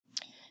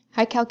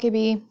Hi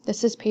CalcUB,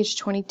 this is page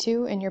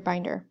 22 in your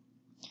binder.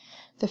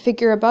 The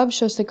figure above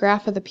shows the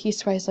graph of the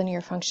piecewise linear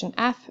function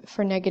f.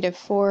 For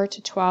 -4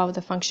 to 12,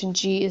 the function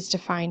g is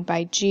defined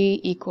by g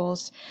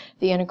equals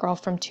the integral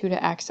from 2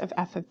 to x of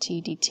f of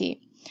t dt.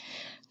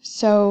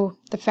 So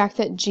the fact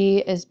that g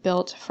is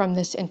built from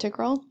this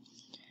integral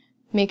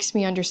makes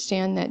me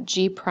understand that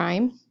g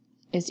prime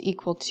is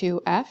equal to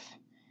f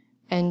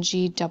and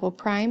g double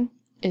prime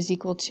is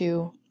equal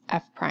to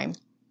f prime.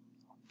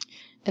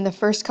 And the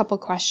first couple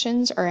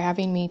questions are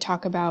having me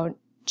talk about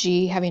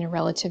g having a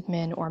relative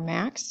min or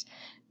max,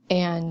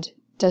 and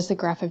does the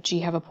graph of g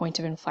have a point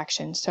of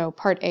inflection? So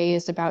part A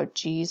is about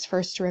g's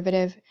first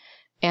derivative,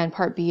 and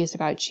part B is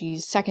about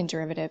g's second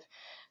derivative.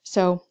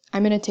 So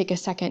I'm going to take a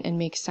second and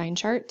make sign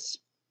charts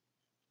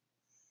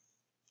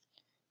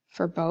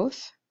for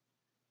both.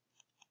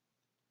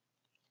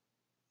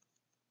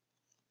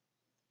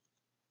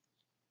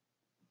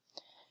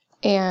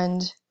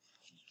 And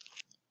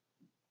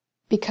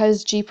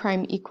because g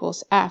prime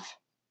equals f,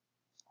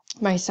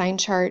 my sign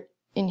chart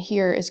in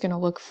here is going to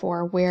look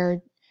for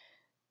where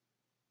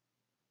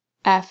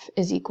f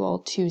is equal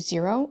to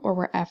 0 or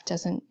where f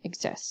doesn't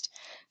exist.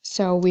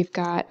 So we've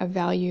got a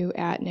value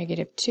at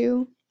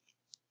 -2,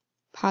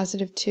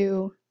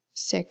 +2,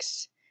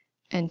 6,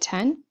 and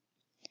 10.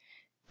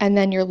 And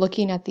then you're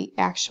looking at the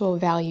actual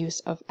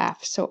values of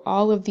f. So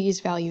all of these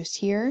values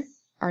here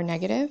are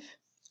negative.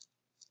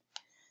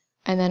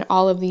 And then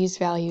all of these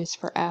values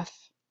for f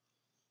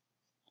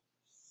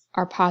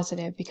are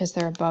positive because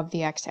they're above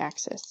the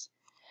x-axis.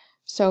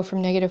 So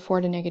from -4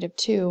 to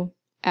 -2,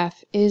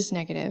 f is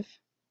negative.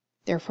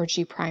 Therefore,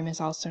 g prime is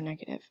also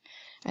negative.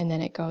 And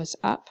then it goes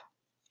up,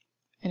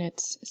 and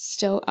it's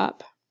still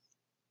up.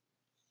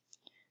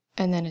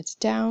 And then it's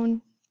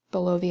down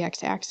below the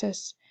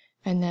x-axis,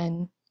 and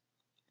then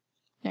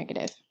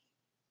negative.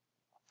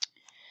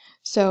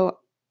 So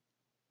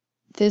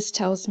this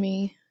tells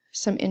me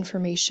some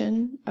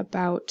information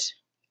about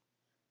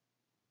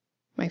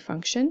my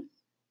function.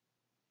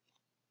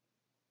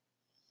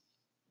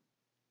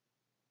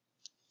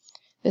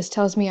 This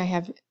tells me I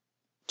have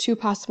two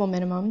possible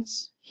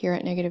minimums here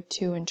at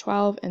 -2 and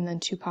 12, and then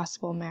two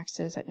possible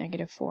maxes at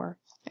 -4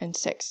 and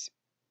 6.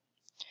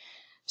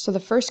 So the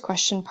first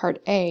question,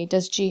 part A,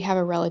 does g have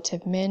a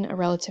relative min, a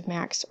relative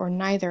max, or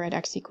neither at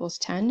x equals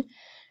 10?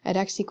 At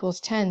x equals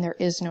 10, there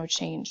is no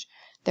change.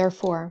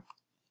 Therefore,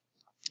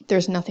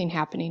 there's nothing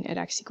happening at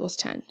x equals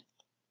 10.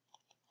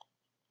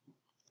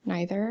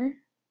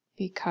 Neither,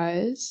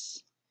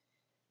 because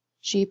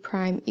g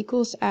prime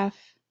equals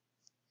f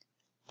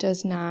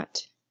does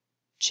not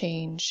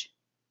change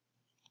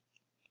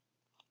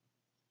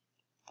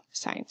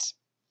signs.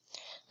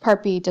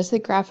 Part B, does the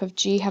graph of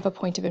g have a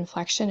point of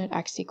inflection at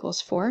x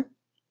equals 4?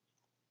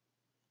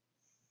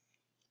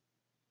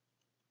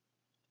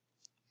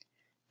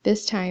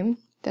 This time,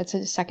 that's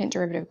a second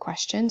derivative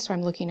question, so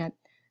I'm looking at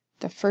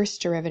the first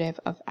derivative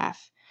of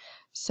f.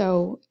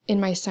 So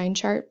in my sign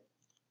chart,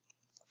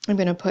 I'm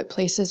going to put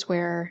places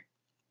where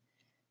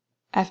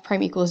f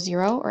prime equals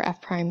 0 or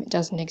f prime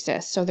doesn't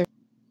exist. So there's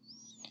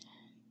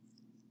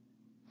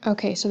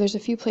a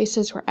few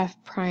places where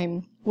f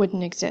prime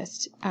wouldn't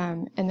exist,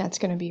 and that's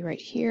going to be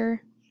right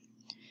here,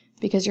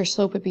 because your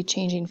slope would be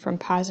changing from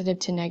positive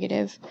to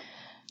negative.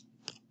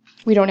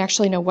 We don't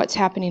actually know what's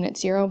happening at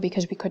 0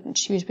 because we couldn't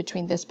choose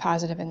between this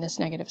positive and this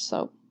negative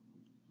slope.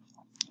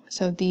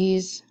 So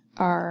these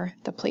are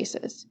the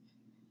places.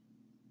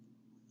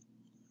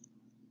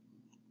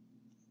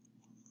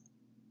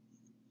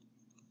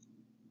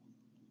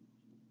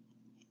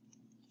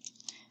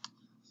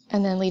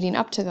 And then leading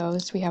up to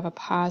those, we have a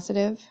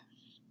positive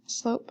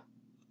slope,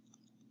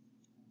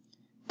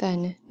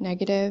 then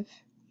negative,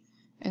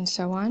 and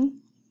so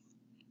on.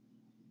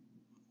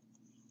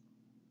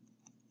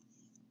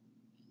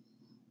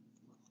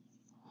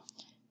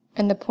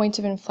 And the point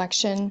of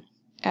inflection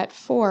at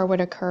 4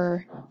 would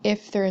occur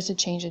if there is a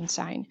change in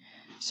sign.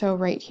 So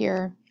right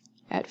here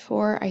at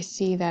 4, I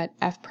see that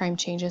f prime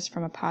changes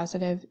from a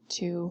positive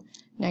to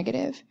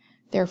negative.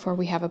 Therefore,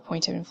 we have a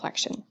point of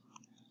inflection.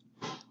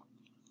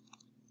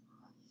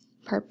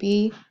 Part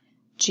B,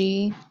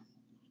 g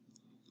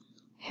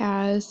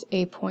has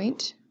a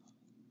point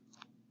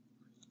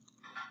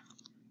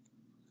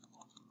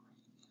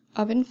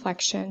of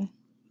inflection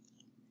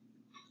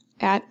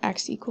at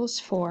x equals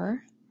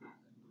 4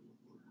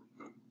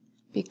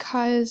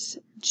 because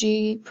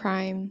g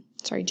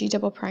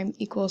double prime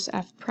equals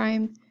f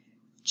prime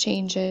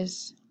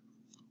changes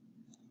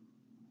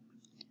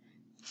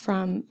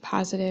from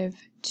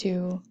positive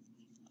to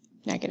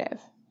negative.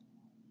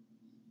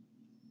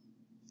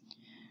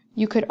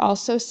 You could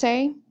also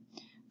say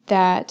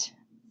that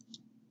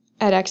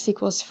at x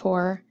equals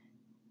 4,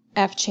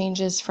 f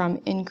changes from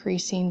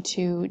increasing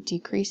to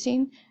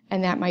decreasing,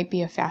 and that might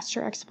be a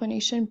faster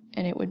explanation,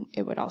 and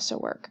it would also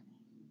work.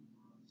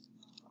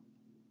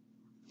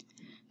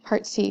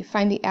 Part C,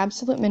 find the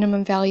absolute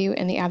minimum value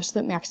and the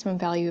absolute maximum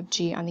value of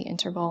g on the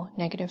interval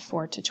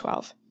 -4 to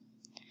 12.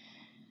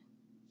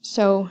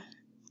 So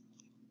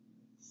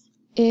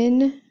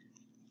in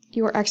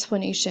your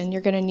explanation,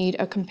 you're going to need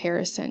a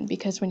comparison,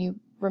 because when you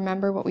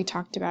remember what we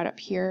talked about up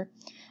here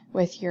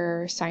with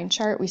your sign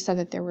chart, we said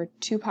that there were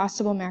 2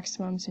 possible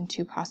maximums and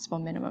 2 possible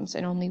minimums,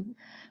 and only,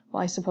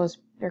 well, I suppose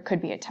there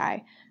could be a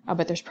tie,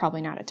 but there's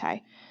probably not a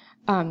tie,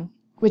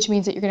 which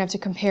means that you're going to have to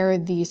compare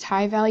these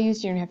high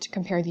values, you're going to have to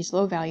compare these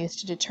low values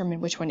to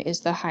determine which one is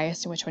the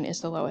highest and which one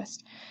is the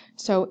lowest.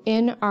 So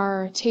in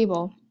our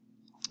table,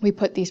 we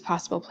put these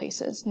possible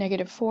places: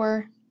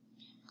 -4,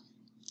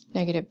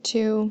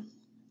 -2,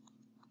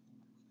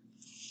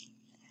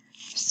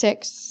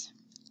 6,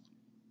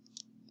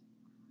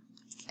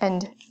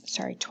 and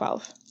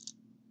 12.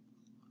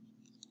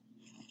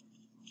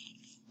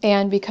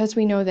 And because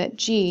we know that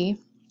g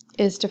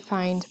is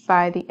defined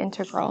by the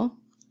integral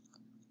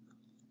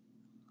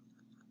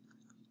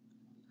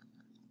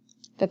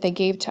that they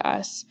gave to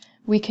us,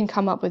 we can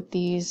come up with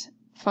these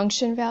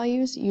function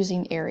values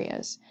using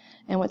areas.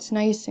 And what's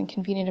nice and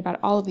convenient about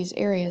all of these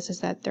areas is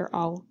that they're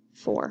all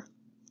 4.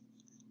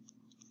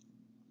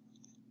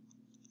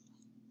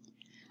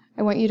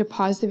 I want you to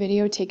pause the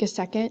video, take a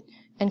second,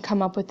 and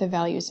come up with the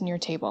values in your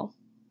table.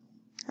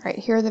 All right,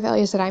 here are the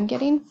values that I'm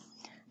getting,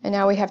 and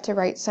now we have to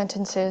write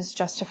sentences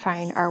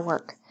justifying our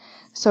work.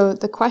 So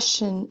the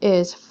question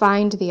is,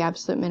 find the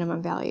absolute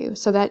minimum value.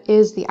 So that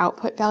is the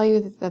output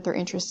value that they're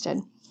interested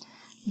in.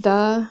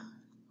 The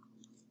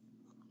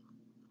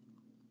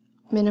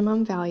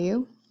minimum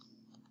value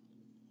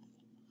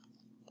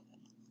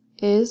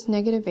is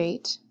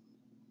 -8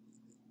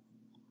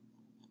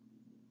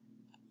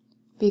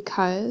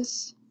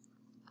 because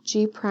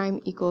g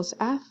prime equals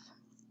f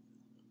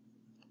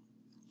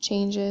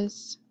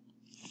changes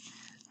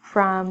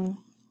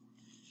from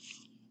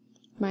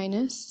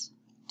minus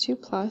to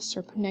plus,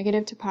 or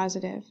negative to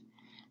positive,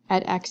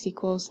 at x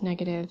equals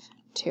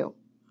 -2.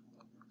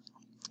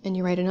 And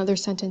you write another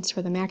sentence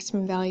for the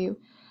maximum value.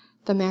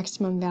 The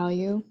maximum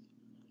value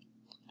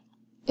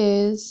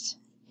is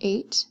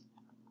 8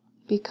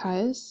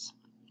 because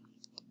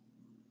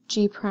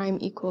g prime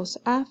equals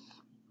f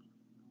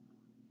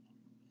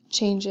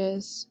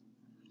changes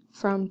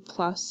from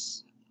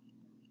plus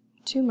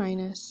to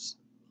minus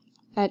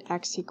at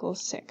x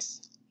equals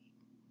 6.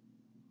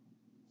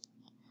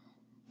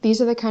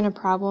 These are the kind of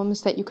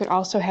problems that you could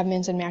also have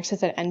mins and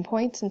maxes at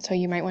endpoints, and so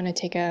you might want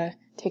to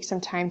take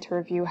some time to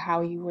review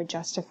how you would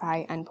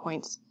justify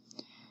endpoints.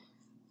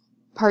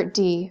 Part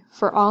D,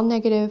 for all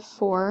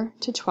 -4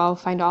 to 12,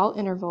 find all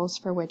intervals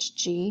for which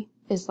g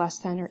is less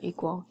than or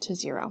equal to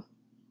 0.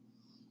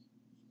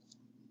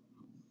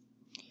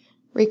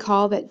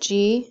 Recall that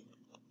g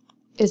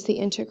is the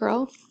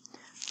integral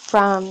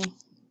from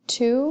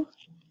 2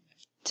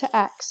 to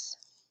x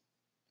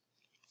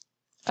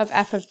of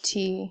f of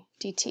t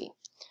dt.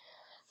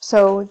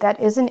 So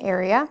that is an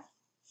area,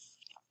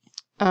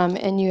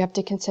 and you have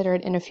to consider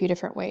it in a few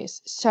different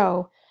ways.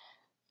 So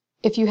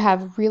if you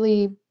have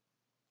really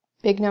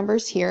big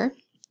numbers here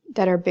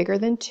that are bigger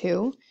than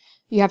 2,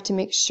 you have to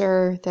make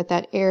sure that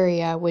that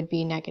area would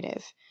be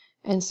negative.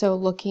 And so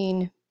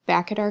looking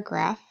back at our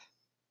graph,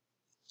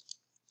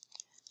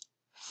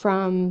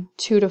 from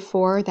 2 to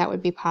 4, that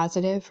would be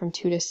positive. From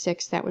 2 to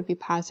 6, that would be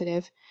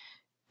positive.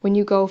 When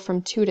you go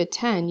from 2 to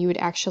 10, you would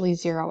actually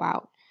zero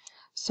out.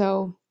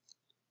 So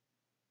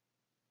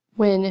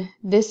when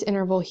this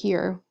interval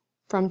here,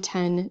 from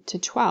 10 to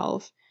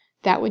 12,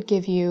 that would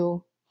give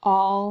you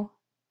all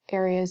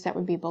areas that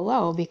would be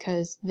below,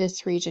 because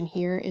this region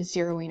here is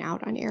zeroing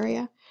out on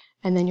area,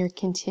 and then you're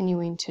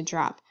continuing to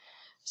drop.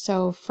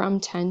 So from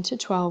 10 to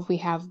 12, we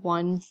have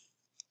one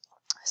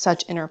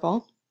such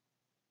interval.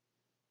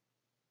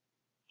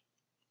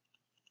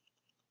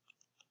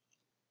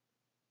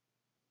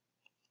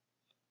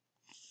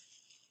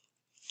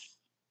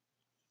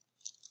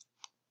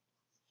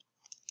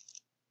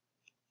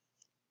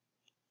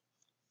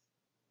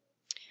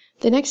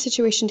 The next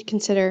situation to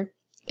consider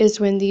is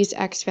when these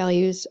x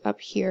values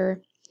up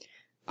here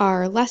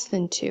are less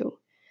than 2.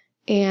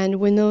 And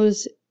when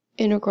those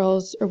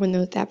integrals, or when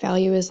that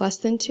value is less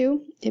than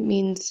 2, it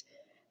means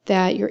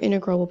that your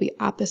integral will be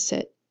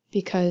opposite,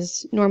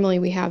 because normally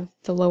we have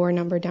the lower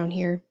number down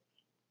here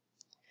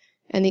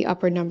and the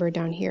upper number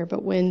down here.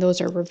 But when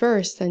those are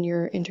reversed, then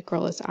your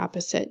integral is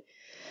opposite.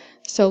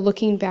 So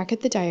looking back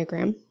at the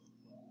diagram,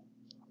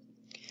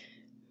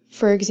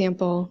 for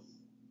example,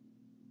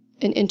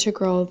 an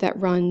integral that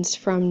runs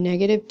from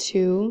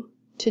 -2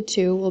 to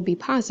 2 will be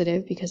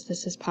positive, because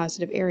this is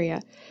positive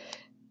area.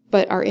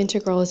 But our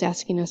integral is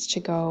asking us to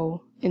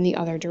go in the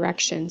other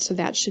direction, so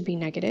that should be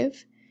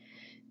negative.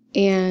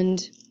 And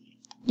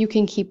you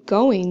can keep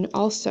going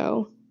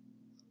also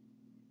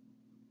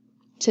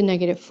to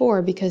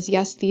 -4, because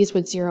yes, these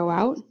would zero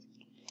out,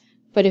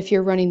 but if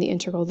you're running the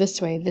integral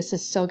this way, this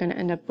is still going to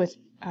end up with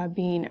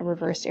being a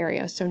reversed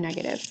area, so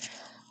negative.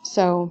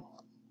 So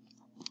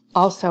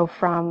also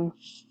from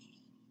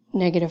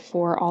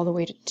 -4 all the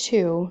way to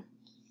 2,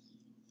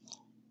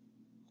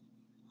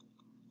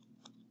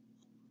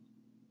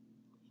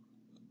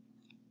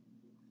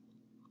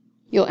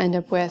 you'll end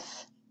up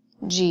with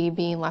g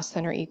being less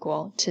than or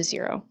equal to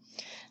 0.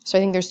 So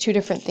I think there's two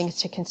different things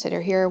to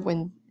consider here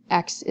when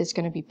x is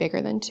going to be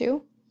bigger than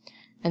 2,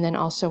 and then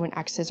also when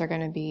x's are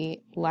going to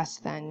be less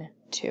than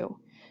 2.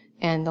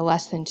 And the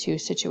less than 2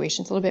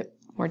 situation is a little bit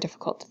more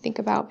difficult to think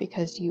about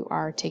because you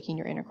are taking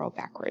your integral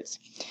backwards.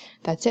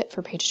 That's it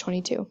for page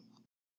 22.